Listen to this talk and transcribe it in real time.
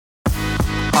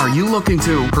Are you looking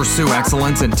to pursue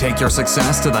excellence and take your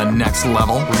success to the next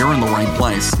level? Well, you're in the right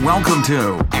place. Welcome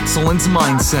to Excellence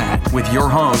Mindset with your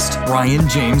host, Ryan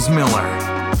James Miller.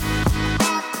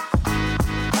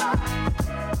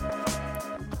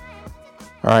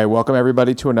 All right, welcome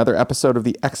everybody to another episode of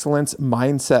the Excellence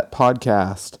Mindset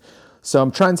podcast. So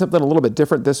I'm trying something a little bit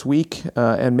different this week,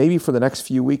 and maybe for the next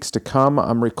few weeks to come.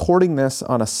 I'm recording this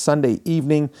on a Sunday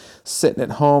evening, sitting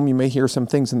at home. You may hear some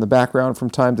things in the background from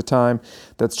time to time.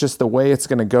 That's just the way it's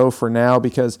going to go for now,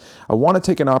 because I want to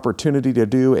take an opportunity to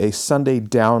do a Sunday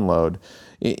download.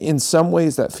 In some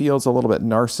ways, that feels a little bit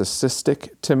narcissistic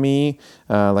to me.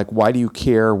 Like, why do you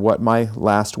care what my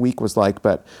last week was like?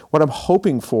 But what I'm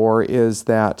hoping for is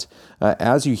that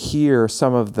as you hear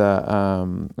some of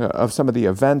the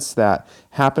events that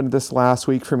happened this last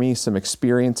week for me, some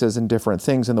experiences and different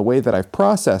things, and the way that I've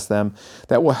processed them,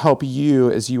 that will help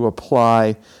you as you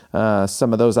apply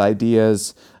some of those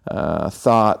ideas,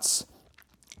 thoughts,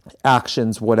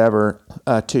 actions, whatever,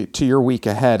 to your week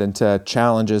ahead, and to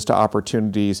challenges, to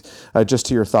opportunities, just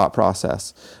to your thought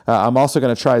process. I'm also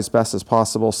going to try as best as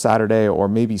possible Saturday or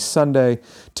maybe Sunday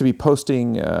to be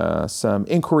posting some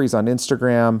inquiries on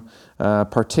Instagram,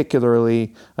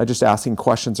 particularly just asking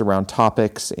questions around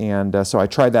topics. And so I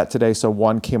tried that today, so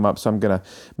one came up, so I'm going to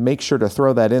make sure to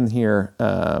throw that in here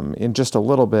in just a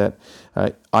little bit.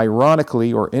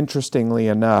 Ironically, or interestingly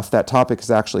enough, that topic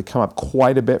has actually come up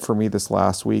quite a bit for me this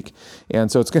last week, and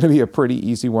so it's going to be a pretty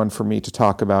easy one for me to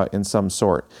talk about in some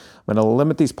sort. I'm going to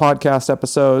limit these podcast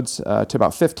episodes to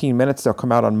about 15 minutes. They'll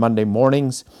come out on Monday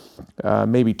mornings,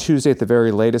 maybe Tuesday at the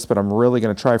very latest, but I'm really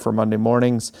going to try for Monday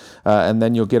mornings, and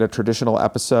then you'll get a traditional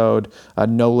episode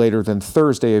no later than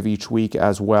Thursday of each week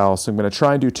as well. So I'm going to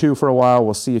try and do two for a while.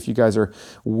 We'll see if you guys are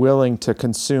willing to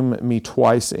consume me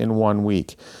twice in 1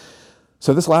 week.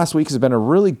 So this last week has been a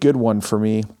really good one for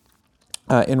me.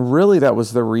 And really that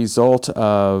was the result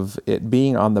of it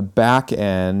being on the back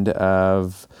end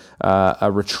of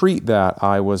a retreat that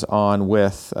I was on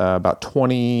with about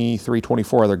 23,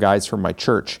 24 other guys from my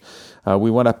church.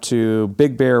 We went up to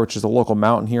Big Bear, which is a local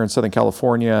mountain here in Southern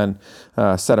California, and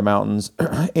a set of mountains.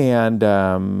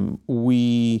 And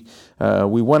we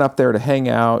went up there to hang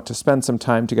out, to spend some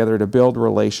time together, to build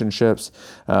relationships.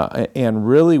 And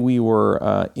really we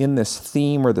were in this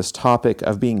theme or this topic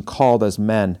of being called as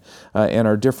men, and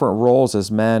our different roles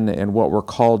as men, and what we're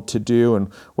called to do,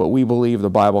 and what we believe the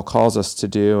Bible calls us to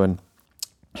do, and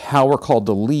how we're called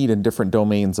to lead in different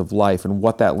domains of life, and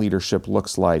what that leadership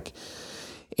looks like.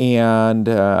 And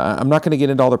I'm not going to get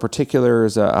into all the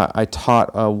particulars. I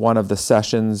taught one of the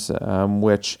sessions,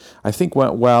 which I think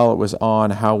went well. It was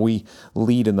on how we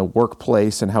lead in the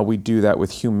workplace, and how we do that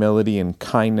with humility and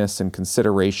kindness and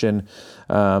consideration,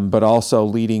 but also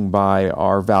leading by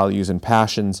our values and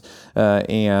passions.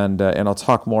 And I'll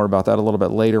talk more about that a little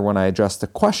bit later when I address the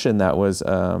question that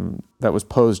was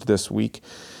posed this week.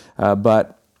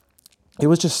 But it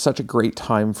was just such a great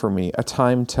time for me, a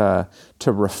time to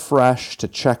refresh, to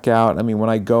check out. I mean,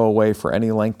 when I go away for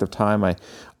any length of time, I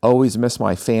always miss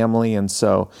my family, and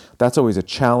so that's always a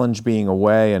challenge being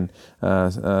away. And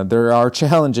there are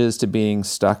challenges to being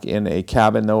stuck in a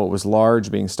cabin, though it was large,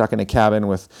 being stuck in a cabin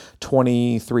with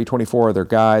 23, 24 other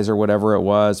guys or whatever it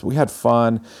was. We had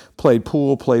fun, played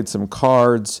pool, played some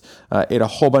cards, ate a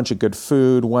whole bunch of good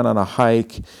food, went on a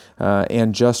hike,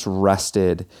 and just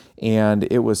rested.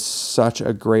 And it was such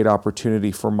a great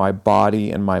opportunity for my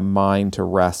body and my mind to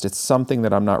rest. It's something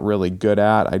that I'm not really good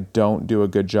at. I don't do a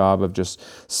good job of just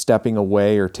stepping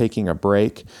away or taking a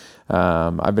break.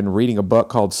 I've been reading a book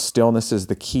called Stillness is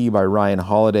the Key by Ryan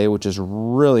Holiday, which is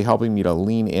really helping me to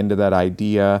lean into that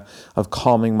idea of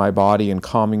calming my body and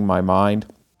calming my mind.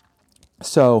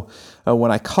 So when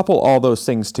I couple all those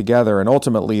things together, and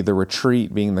ultimately the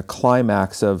retreat being the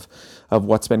climax of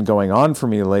what's been going on for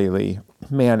me lately,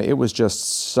 man, it was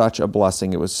just such a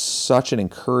blessing. It was such an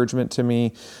encouragement to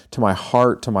me, to my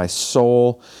heart, to my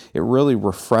soul. It really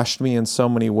refreshed me in so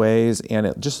many ways, and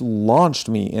it just launched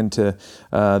me into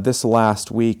this last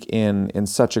week in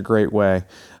such a great way.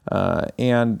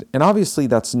 And obviously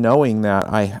that's knowing that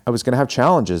I was going to have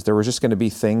challenges. There were just going to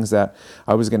be things that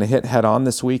I was going to hit head on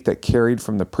this week that carried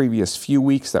from the previous few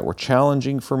weeks that were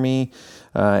challenging for me.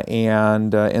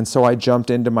 And so I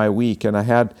jumped into my week, and I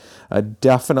had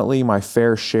definitely my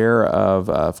fair share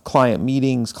of client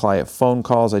meetings, client phone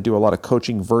calls. I do a lot of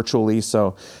coaching virtually,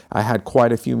 so I had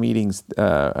quite a few meetings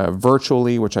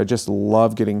virtually, which I just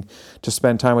love getting to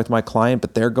spend time with my client,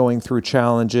 but they're going through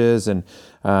challenges. And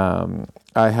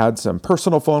I had some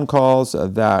personal phone calls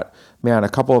that, man, a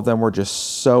couple of them were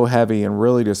just so heavy and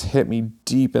really just hit me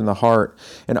deep in the heart.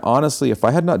 And honestly, if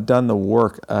I had not done the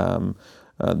work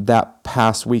that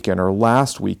past weekend or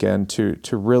last weekend to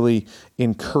really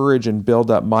encourage and build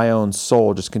up my own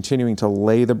soul, just continuing to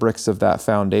lay the bricks of that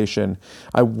foundation,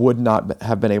 I would not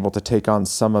have been able to take on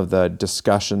some of the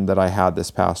discussion that I had this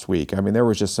past week. I mean, there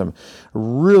was just some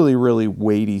really, really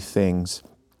weighty things.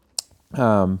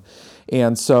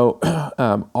 And so,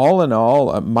 all in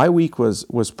all, my week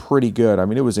was pretty good. I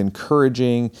mean, it was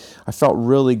encouraging. I felt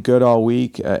really good all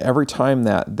week. Every time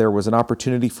that there was an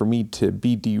opportunity for me to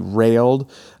be derailed,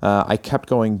 I kept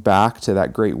going back to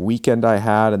that great weekend I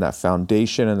had and that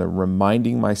foundation, and then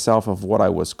reminding myself of what I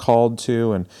was called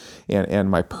to and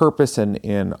my purpose, and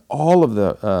in all of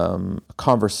the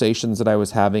conversations that I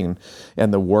was having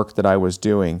and the work that I was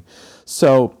doing.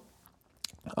 So,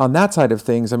 on that side of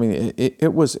things, I mean,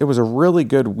 it was a really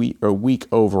good week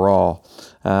overall.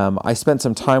 I spent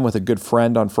some time with a good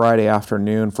friend on Friday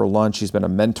afternoon for lunch. He's been a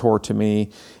mentor to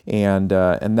me, and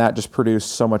that just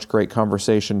produced so much great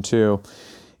conversation too.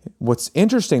 What's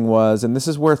interesting was, and this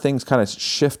is where things kind of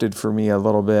shifted for me a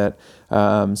little bit.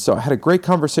 So I had a great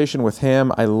conversation with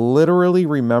him. I literally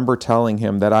remember telling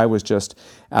him that I was just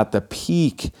at the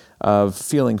peak of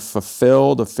feeling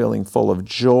fulfilled, of feeling full of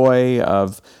joy,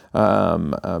 of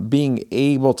being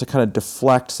able to kind of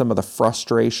deflect some of the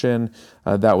frustration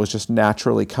that was just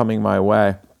naturally coming my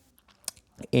way.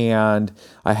 And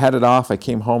I headed off. I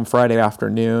came home Friday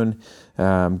afternoon,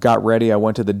 got ready. I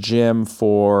went to the gym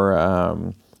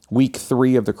for week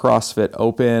 3 of the CrossFit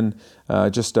Open,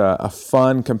 just a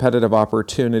fun competitive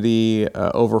opportunity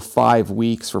over 5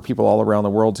 weeks for people all around the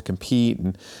world to compete,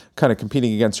 and kind of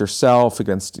competing against yourself,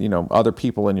 against other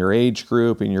people in your age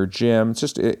group, in your gym.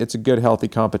 It's a good, healthy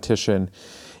competition,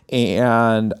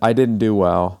 and I didn't do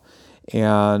well.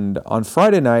 And on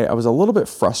Friday night, I was a little bit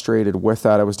frustrated with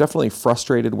that. I was definitely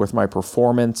frustrated with my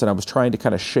performance, and I was trying to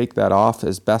kind of shake that off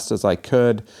as best as I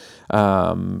could.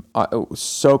 It was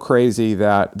so crazy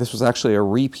that this was actually a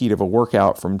repeat of a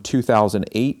workout from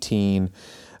 2018.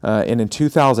 And in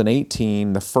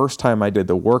 2018, the first time I did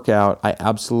the workout, I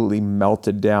absolutely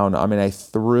melted down. I mean, I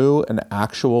threw an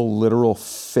actual literal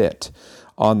fit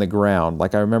on the ground.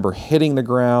 Like, I remember hitting the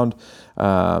ground,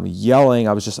 yelling.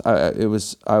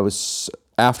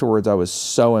 Afterwards, I was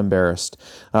so embarrassed.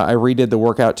 I redid the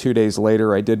workout 2 days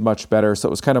later. I did much better. So it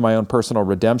was kind of my own personal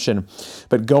redemption.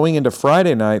 But going into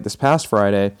Friday night, this past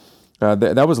Friday,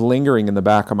 that was lingering in the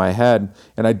back of my head.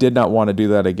 And I did not want to do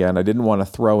that again. I didn't want to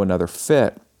throw another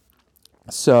fit.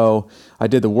 So I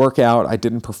did the workout. I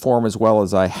didn't perform as well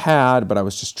as I had, but I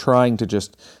was just trying to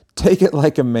just take it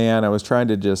like a man. I was trying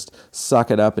to just suck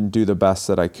it up and do the best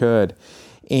that I could.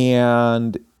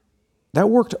 And that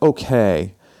worked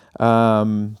okay.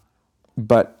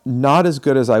 But not as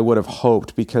good as I would have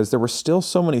hoped, because there were still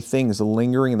so many things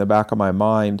lingering in the back of my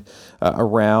mind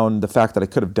around the fact that I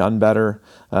could have done better,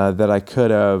 that I could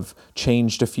have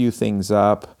changed a few things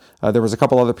up. There was a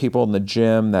couple other people in the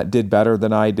gym that did better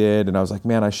than I did, and I was like,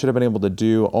 man, I should have been able to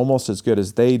do almost as good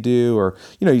as they do. Or,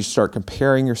 you start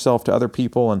comparing yourself to other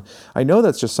people, and I know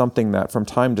that's just something that from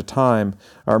time to time,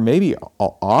 or maybe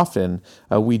often,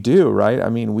 we do, right? I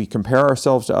mean, we compare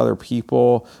ourselves to other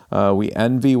people, we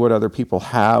envy what other people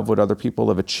have, what other people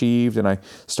have achieved, and I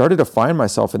started to find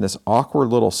myself in this awkward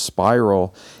little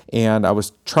spiral, and I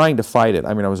was trying to fight it.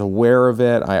 I mean, I was aware of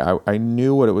it. I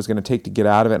knew what it was going to take to get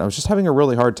out of it, and I was just having a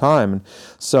really hard time. And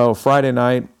so Friday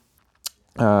night,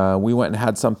 we went and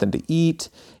had something to eat,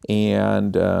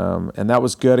 and that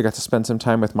was good. I got to spend some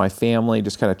time with my family,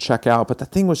 just kind of check out. But the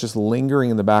thing was just lingering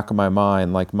in the back of my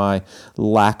mind, like my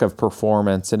lack of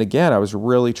performance. And again, I was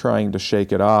really trying to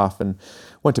shake it off, and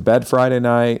went to bed Friday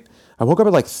night. I woke up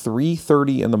at like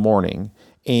 3:30 in the morning,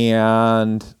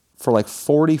 and for like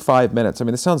 45 minutes. I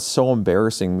mean, this sounds so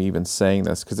embarrassing, me even saying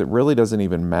this, because it really doesn't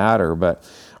even matter. But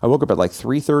I woke up at like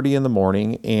 3:30 in the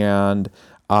morning, and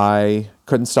I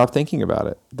couldn't stop thinking about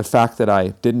it. The fact that I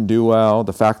didn't do well,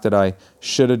 the fact that I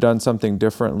should have done something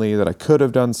differently, that I could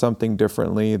have done something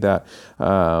differently, that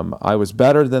I was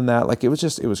better than that. Like, it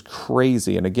was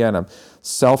crazy. And again, I'm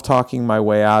self-talking my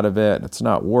way out of it. It's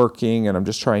not working, and I'm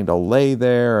just trying to lay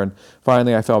there. And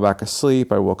finally, I fell back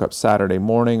asleep. I woke up Saturday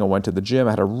morning. I went to the gym. I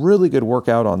had a really good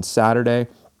workout on Saturday.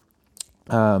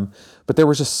 But there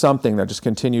was just something that just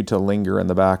continued to linger in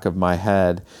the back of my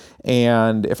head.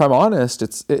 And if I'm honest,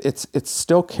 it's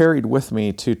still carried with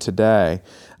me to today.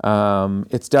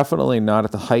 It's definitely not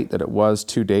at the height that it was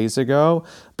 2 days ago,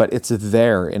 but it's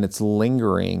there and it's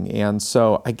lingering. And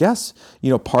so I guess,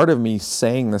 part of me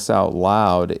saying this out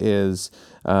loud is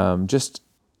just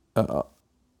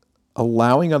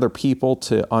allowing other people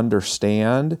to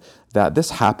understand that this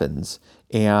happens.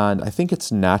 And I think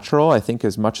it's natural. I think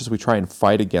as much as we try and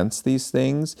fight against these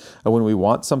things, when we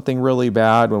want something really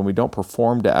bad, when we don't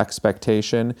perform to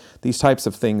expectation, these types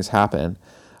of things happen.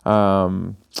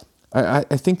 I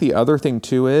think the other thing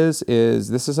too is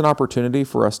this is an opportunity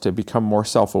for us to become more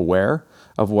self-aware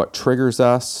of what triggers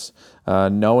us,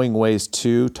 knowing ways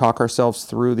to talk ourselves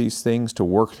through these things, to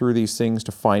work through these things,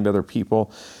 to find other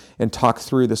people and talk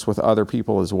through this with other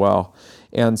people as well.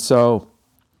 And so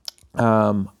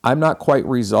I'm not quite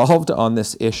resolved on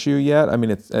this issue yet. I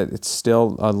mean, it's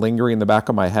still lingering in the back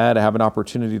of my head. I have an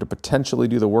opportunity to potentially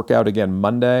do the workout again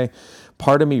Monday.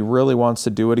 Part of me really wants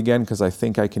to do it again because I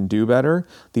think I can do better.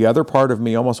 The other part of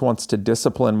me almost wants to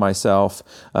discipline myself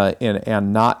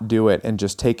and not do it and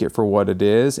just take it for what it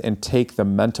is and take the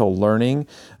mental learning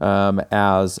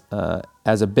as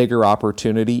a bigger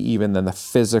opportunity even than the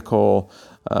physical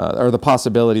or the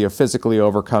possibility of physically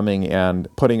overcoming and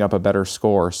putting up a better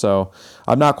score. So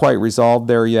I'm not quite resolved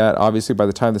there yet. Obviously, by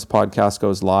the time this podcast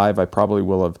goes live, I probably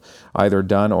will have either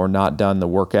done or not done the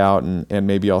workout, and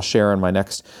maybe I'll share in my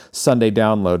next Sunday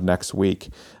download next week.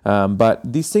 But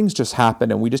these things just happen,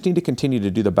 and we just need to continue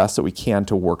to do the best that we can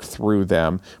to work through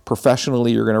them.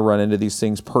 Professionally, you're going to run into these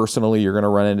things. Personally, you're going to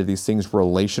run into these things.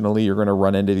 Relationally, you're going to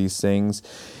run into these things.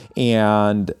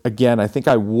 And again, I think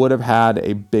I would have had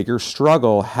a bigger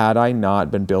struggle had I not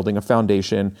been building a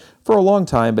foundation for a long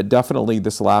time, but definitely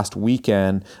this last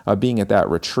weekend being at that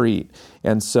retreat.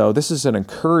 And so this is an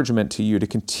encouragement to you to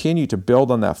continue to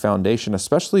build on that foundation,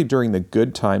 especially during the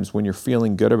good times when you're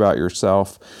feeling good about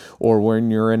yourself or when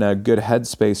you're in a good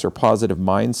headspace or positive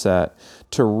mindset,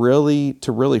 to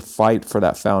really fight for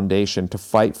that foundation, to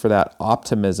fight for that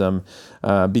optimism,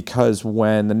 because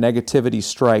when the negativity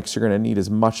strikes, you're going to need as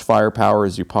much firepower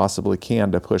as you possibly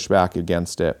can to push back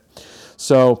against it.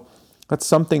 So that's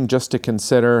something just to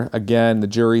consider. Again, the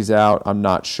jury's out. I'm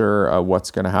not sure what's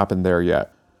going to happen there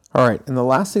yet. All right, and the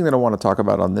last thing that I want to talk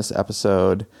about on this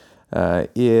episode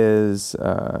is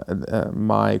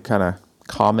my kind of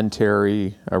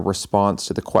commentary response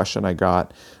to the question I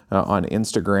got on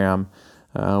Instagram,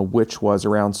 which was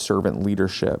around servant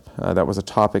leadership. That was a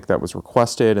topic that was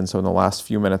requested, and so in the last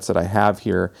few minutes that I have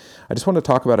here, I just want to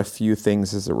talk about a few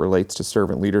things as it relates to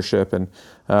servant leadership, and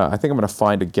I think I'm going to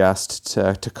find a guest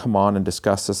to come on and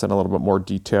discuss this in a little bit more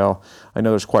detail. I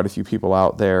know there's quite a few people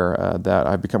out there that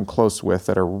I've become close with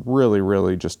that are really,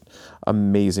 really just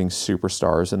amazing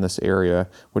superstars in this area,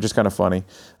 which is kind of funny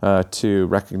to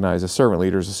recognize a servant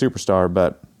leader as a superstar,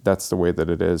 but that's the way that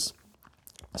it is.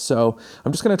 So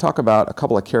I'm just going to talk about a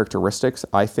couple of characteristics,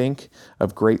 I think,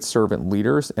 of great servant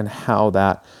leaders and how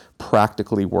that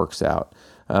practically works out.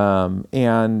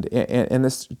 And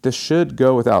this should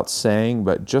go without saying,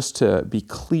 but just to be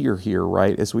clear here,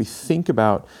 right, as we think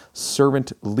about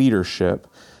servant leadership,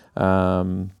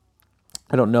 I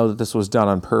don't know that this was done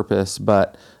on purpose,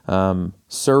 but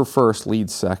serve first, lead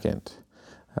second.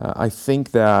 I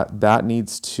think that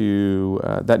needs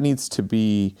to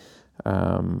be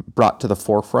brought to the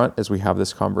forefront as we have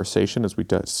this conversation, as we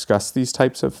discuss these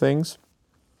types of things.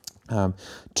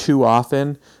 Too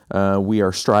often, we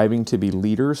are striving to be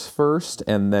leaders first,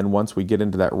 and then once we get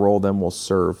into that role, then we'll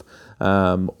serve.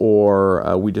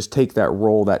 Or we just take that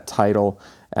role, that title,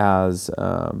 as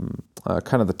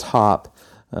kind of the top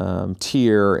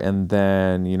tier, and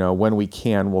then, when we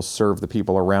can, we'll serve the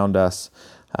people around us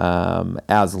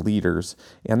as leaders.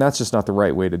 And that's just not the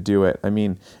right way to do it. I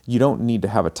mean, you don't need to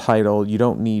have a title. You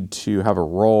don't need to have a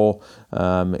role.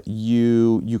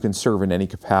 You can serve in any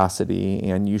capacity,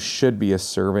 and you should be a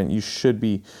servant. You should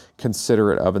be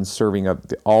considerate of and serving of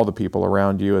all the people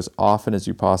around you as often as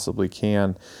you possibly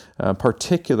can,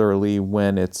 particularly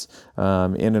when it's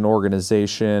in an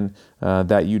organization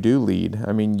that you do lead.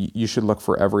 I mean, you should look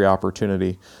for every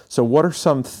opportunity. So what are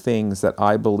some things that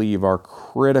I believe are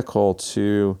critical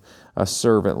to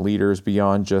servant leaders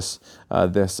beyond just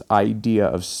this idea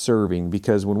of serving?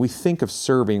 Because when we think of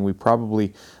serving, we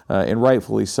probably, and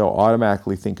rightfully so,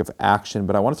 automatically think of action.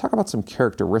 But I want to talk about some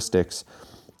characteristics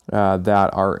that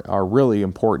are really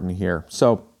important here.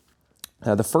 So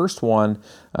the first one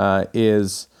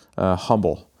is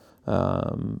humble.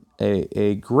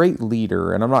 A great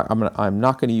leader, and I'm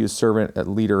not going to use servant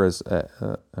leader as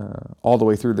all the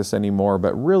way through this anymore,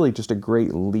 but really just a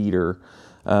great leader.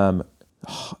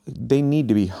 They need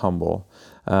to be humble.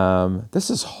 This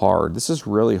is hard. This is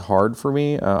really hard for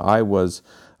me. I was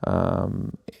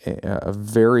a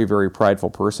very, very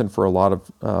prideful person for a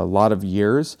lot of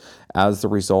years as the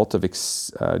result of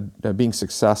being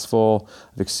successful,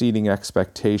 of exceeding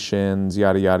expectations,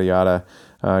 yada, yada, yada.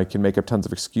 I can make up tons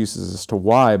of excuses as to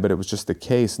why, but it was just the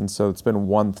case. And so it's been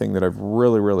one thing that I've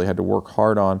really, really had to work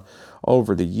hard on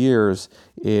over the years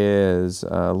is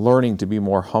learning to be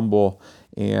more humble.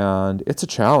 And it's a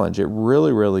challenge. It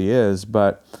really, really is.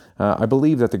 But I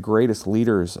believe that the greatest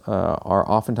leaders are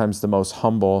oftentimes the most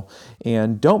humble.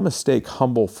 And don't mistake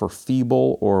humble for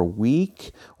feeble or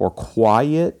weak or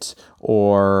quiet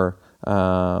or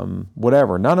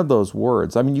whatever. None of those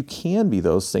words. I mean, you can be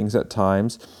those things at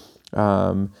times.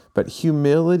 But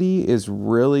humility is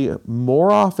really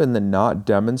more often than not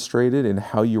demonstrated in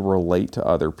how you relate to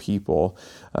other people.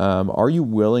 Are you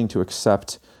willing to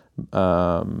accept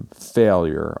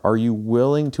failure? Are you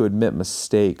willing to admit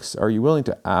mistakes? Are you willing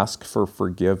to ask for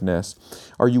forgiveness?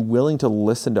 Are you willing to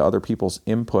listen to other people's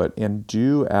input and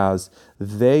do as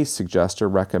they suggest or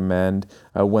recommend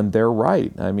when they're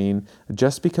right? I mean,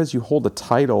 just because you hold a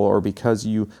title or because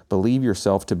you believe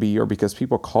yourself to be or because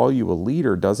people call you a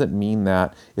leader doesn't mean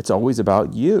that it's always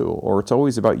about you or it's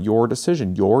always about your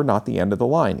decision. You're not the end of the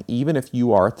line, even if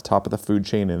you are at the top of the food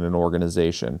chain in an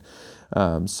organization.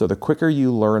 So the quicker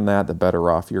you learn that, the better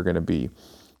off you're going to be.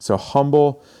 So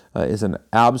humble is an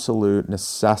absolute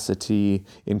necessity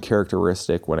in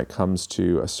characteristic when it comes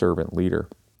to a servant leader.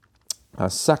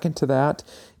 Second to that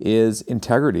is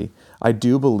integrity. I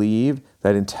do believe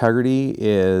that integrity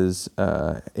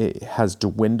it has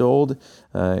dwindled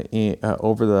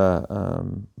over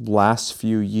the last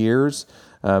few years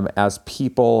as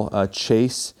people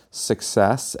chase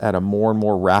success at a more and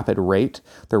more rapid rate.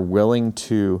 They're willing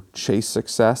to chase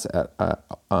success at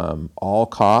all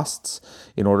costs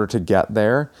in order to get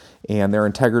there, and their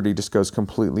integrity just goes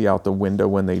completely out the window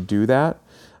when they do that.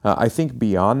 I think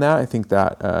beyond that, I think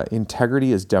that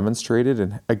integrity is demonstrated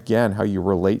in, again, how you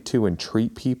relate to and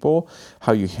treat people,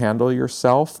 how you handle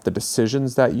yourself, the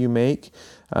decisions that you make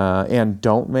and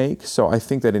don't make. So I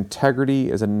think that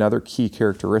integrity is another key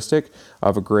characteristic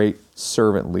of a great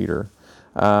servant leader.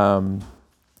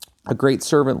 A great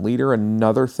servant leader,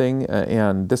 another thing,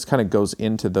 and this kind of goes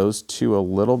into those two a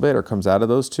little bit or comes out of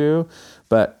those two,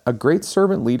 but a great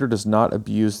servant leader does not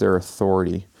abuse their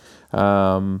authority.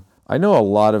 I know a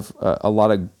lot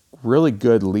of really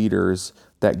good leaders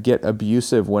that get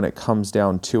abusive when it comes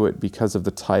down to it because of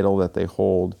the title that they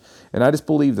hold, and I just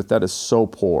believe that is so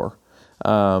poor.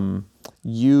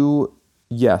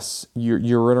 Yes,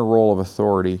 you're in a role of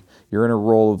authority. You're in a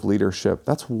role of leadership.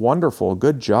 That's wonderful.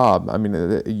 Good job. I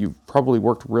mean, you've probably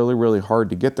worked really, really hard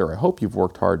to get there. I hope you've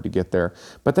worked hard to get there.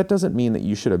 But that doesn't mean that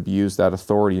you should abuse that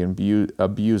authority and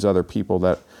abuse other people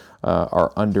that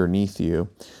are underneath you.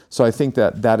 So I think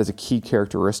that is a key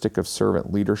characteristic of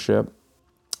servant leadership.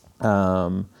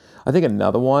 I think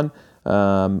another one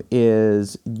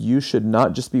is you should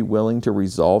not just be willing to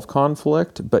resolve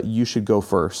conflict, but you should go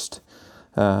first.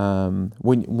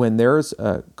 When there's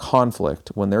a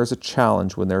conflict, when there's a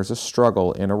challenge, when there's a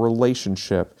struggle in a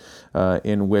relationship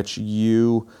in which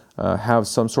you have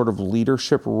some sort of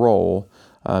leadership role,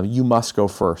 you must go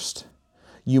first.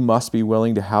 You must be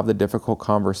willing to have the difficult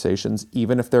conversations,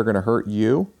 even if they're going to hurt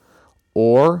you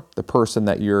or the person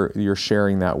that you're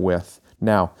sharing that with.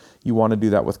 Now, you want to do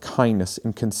that with kindness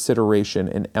and consideration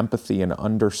and empathy and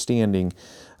understanding,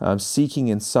 seeking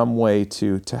in some way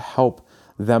to help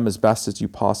them as best as you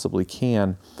possibly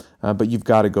can, but you've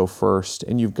got to go first,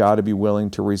 and you've got to be willing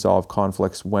to resolve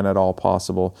conflicts when at all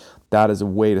possible. That is a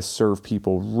way to serve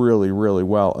people really, really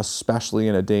well, especially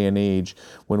in a day and age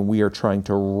when we are trying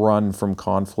to run from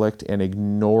conflict and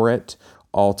ignore it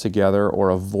altogether or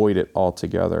avoid it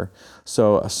altogether.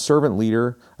 So a servant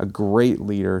leader, a great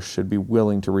leader, should be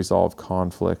willing to resolve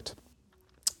conflict.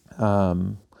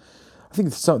 I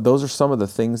think those are some of the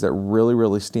things that really,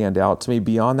 really stand out to me.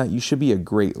 Beyond that, you should be a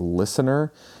great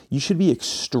listener. You should be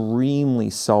extremely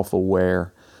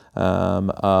self-aware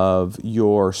of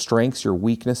your strengths, your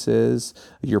weaknesses,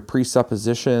 your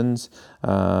presuppositions,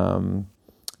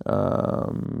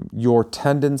 your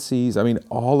tendencies. I mean,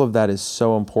 all of that is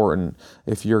so important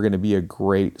if you're going to be a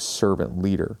great servant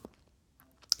leader.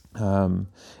 And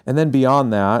then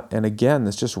beyond that, and again,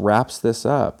 this just wraps this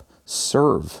up,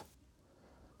 serve.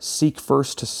 Seek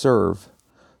first to serve.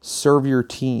 Serve your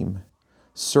team.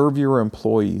 Serve your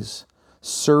employees.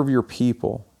 Serve your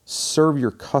people. Serve your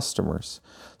customers.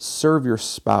 Serve your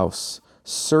spouse.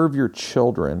 Serve your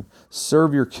children.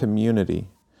 Serve your community.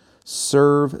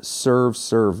 Serve, serve,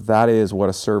 serve. That is what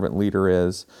a servant leader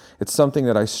is. It's something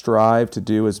that I strive to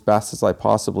do as best as I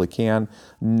possibly can,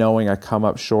 knowing I come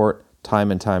up short time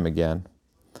and time again.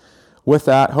 With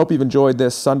that, hope you've enjoyed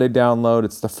this Sunday download.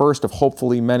 It's the first of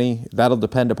hopefully many. That'll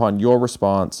depend upon your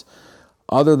response.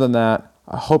 Other than that,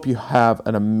 I hope you have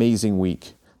an amazing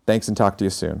week. Thanks, and talk to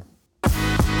you soon.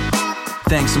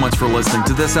 Thanks so much for listening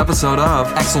to this episode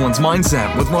of Excellence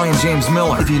Mindset with Ryan James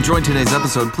Miller. If you enjoyed today's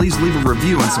episode, please leave a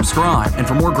review and subscribe. And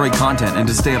for more great content and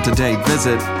to stay up to date,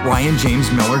 visit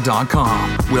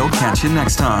RyanJamesMiller.com. We'll catch you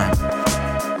next time.